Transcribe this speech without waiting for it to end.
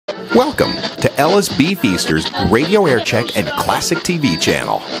Welcome to Ellis B. Feaster's Radio Aircheck and Classic TV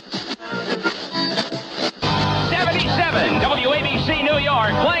channel. 77 WABC New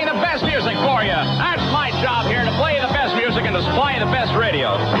York, playing the best music for you. That's my job here, to play the best music and to supply the best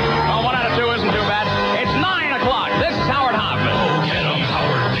radio. Well, 1 out of 2 isn't too bad. It's 9 o'clock. This is Howard Hoffman. Oh, get 'em,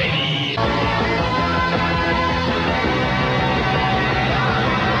 Howard, baby.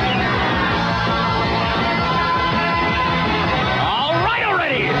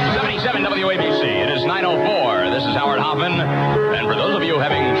 WABC. It is 9:04. This is Howard Hoffman. And for those of you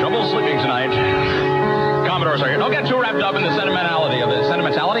having trouble sleeping tonight, Commodores are here. Don't get too wrapped up in the sentimentality of this.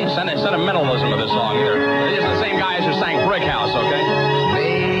 Sentimentalism of this song either. It is the same guys who sang Brick House, okay?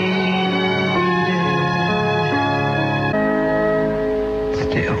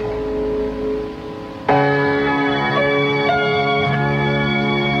 Still.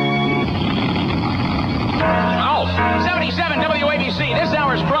 Oh, 77 WABC. This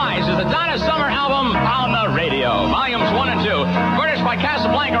hour's prize is the Donna Summer album on the radio. Volumes 1 and 2. Furnished by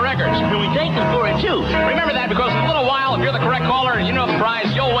Casablanca Records. And we thank them for it, too. Remember that, because in a little while, if you're the correct caller and you know the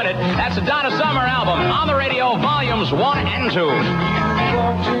prize, you'll win it. That's the Donna Summer album on the radio, Volumes 1 and 2.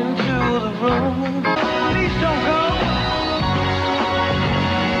 Walked into the room. Please don't go.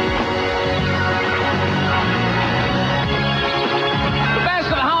 The best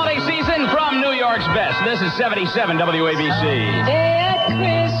of the holiday season from New York's best. This is 77 WABC. At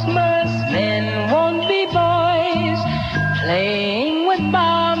Christmas, men won't be boys, playing with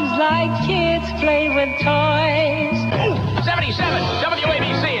bombs like kids play with toys. 77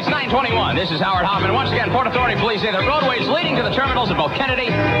 WABC. It's 9:21. This is Howard Hoffman. Once again, Port Authority police say the roadways leading to the terminals at both Kennedy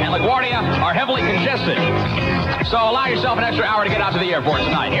and LaGuardia are heavily congested. So allow yourself an extra hour to get out to the airport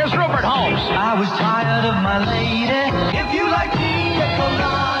tonight. Here's Rupert Holmes. I was tired of my lady. If you like pina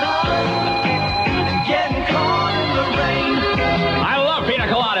colada and getting caught in the rain. I love pina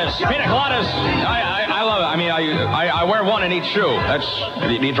coladas. Pina coladas. I love it. I mean, I wear one in each shoe. Do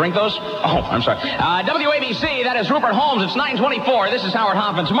you drink those? Oh, I'm sorry. WABC, that is Rupert Holmes. It's 9:24. This is Howard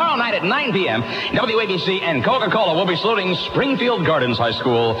Hoffman. Tomorrow night at 9 p.m., WABC and Coca-Cola will be saluting Springfield Gardens High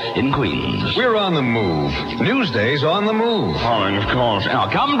School in Queens. We're on the move. Newsday's on the move. Oh, and of course. Now,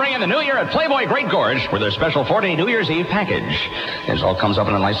 come bring in the new year at Playboy Great Gorge with their special 4-day New Year's Eve package. This all comes up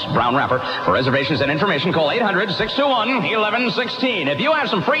in a nice brown wrapper. For reservations and information, call 800-621-1116. If you have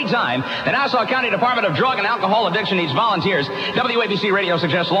some free time, the Nassau County Department of Drug and Alcohol Addiction needs volunteers. WABC Radio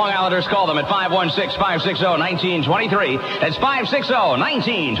suggests Long Islanders call them at 516-560-1923. That's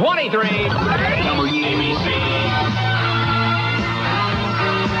 560-1923. WABC.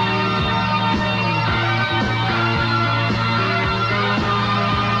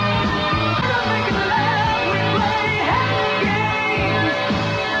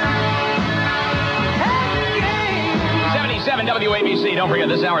 WABC. Don't forget,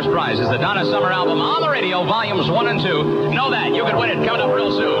 this hour's prize is the Donna Summer album on the radio, Volumes 1 and 2. Know that. You can win it coming up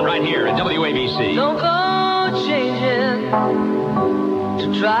real soon, right here at WABC. Don't go changing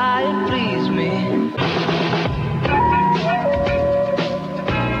to try and please me.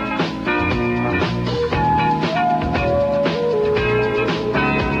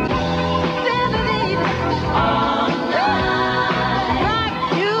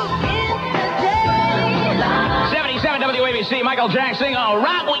 Michael Jackson, I'll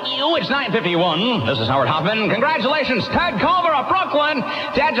rock with you. It's 9:51. This is Howard Hoffman. Congratulations, Ted Culver of Brooklyn.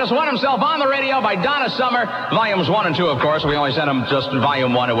 Ted just won himself on the radio by Donna Summer. Volumes 1 and 2, of course. We only sent him just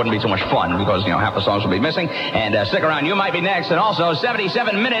volume 1. It wouldn't be too much fun because, half the songs will be missing. And stick around. You might be next. And also,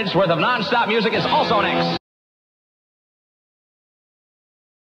 77 minutes worth of nonstop music is also next.